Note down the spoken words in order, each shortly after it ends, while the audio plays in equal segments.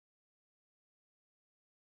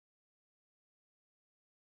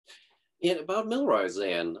And about Milroy,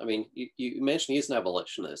 Zan, I mean, you mentioned he's an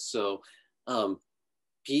abolitionist, so um,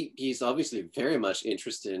 he's obviously very much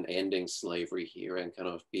interested in ending slavery here and kind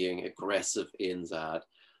of being aggressive in that.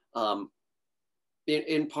 Um,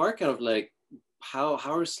 in part, kind of like how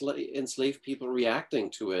are enslaved people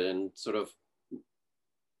reacting to it, and sort of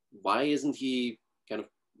why isn't he kind of?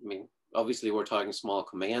 I mean, obviously we're talking small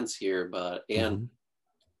commands here, but and Mm-hmm.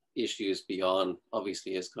 issues beyond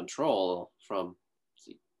obviously his control from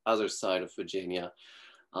the other side of Virginia.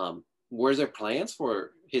 Were there plans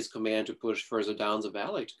for his command to push further down the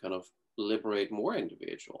valley to kind of liberate more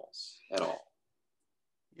individuals at all?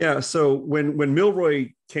 Yeah. So when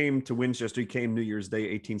Milroy came to Winchester, he came New Year's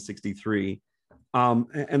Day, 1863.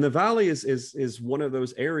 And the Valley is one of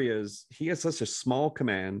those areas. He has such a small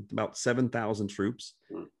command, about 7,000 troops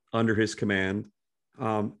Hmm. under his command,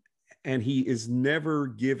 and he is never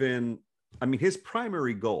given. I mean, his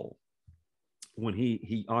primary goal when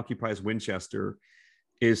he occupies Winchester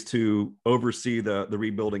is to oversee the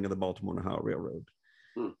rebuilding of the Baltimore and Ohio Railroad.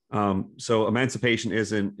 Hmm. So emancipation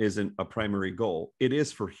isn't a primary goal. It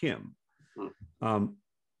is for him, Hmm.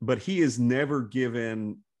 but he is never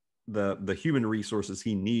given the human resources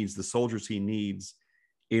he needs, the soldiers he needs,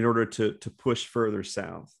 in order to push further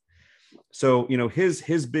south. So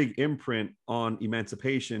his big imprint on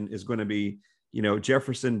emancipation is going to be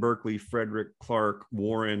Jefferson, Berkeley, Frederick, Clark,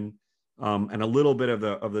 Warren, and a little bit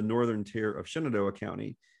of the northern tier of Shenandoah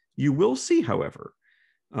County. You will see, however,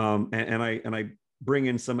 and I bring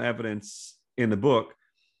in some evidence in the book,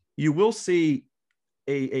 you will see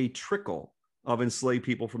a trickle of enslaved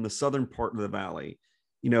people from the southern part of the valley,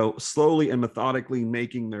 slowly and methodically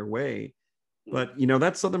making their way. But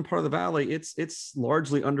that southern part of the valley, it's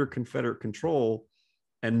largely under Confederate control.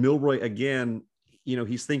 And Milroy, again,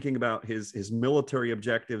 he's thinking about his military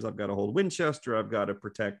objectives. I've got to hold Winchester. I've got to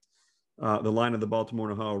protect the line of the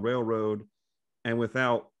Baltimore and Ohio Railroad. And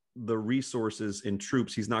without the resources and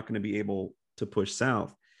troops, he's not going to be able to push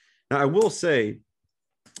south. Now, I will say,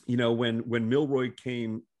 when Milroy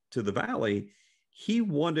came to the valley, he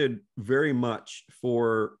wanted very much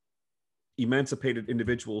for emancipated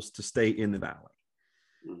individuals to stay in the valley.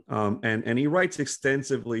 And he writes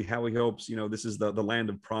extensively how he hopes, this is the land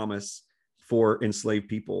of promise for enslaved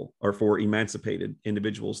people, or for emancipated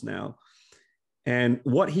individuals now. And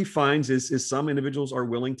what he finds is some individuals are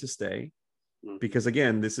willing to stay because,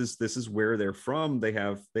 again, this is where they're from. They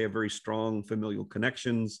have very strong familial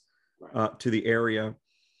connections to the area.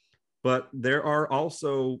 But there are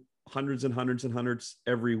also hundreds and hundreds and hundreds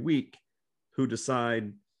every week who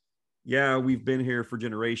decide, yeah, we've been here for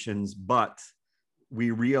generations, but we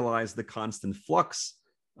realize the constant flux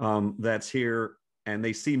that's here, and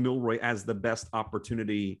they see Milroy as the best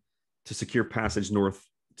opportunity to secure passage north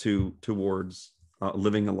towards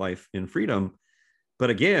living a life in freedom. But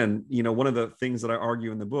again, one of the things that I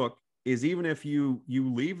argue in the book is, even if you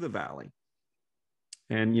leave the valley,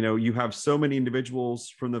 and you have so many individuals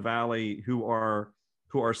from the valley who are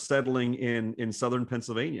settling in southern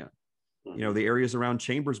Pennsylvania, the areas around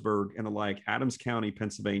Chambersburg and the like, Adams County,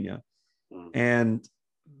 Pennsylvania, and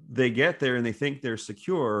they get there and they think they're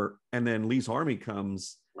secure, and then Lee's army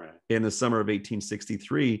comes in the summer of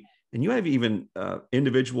 1863, and you have even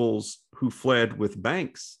individuals who fled with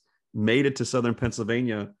banks, made it to southern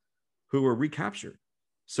Pennsylvania, who were recaptured.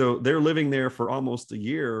 So they're living there for almost a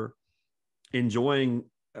year, enjoying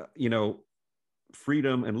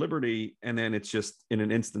freedom and liberty, and then it's just in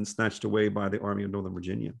an instant snatched away by the Army of Northern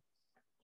Virginia.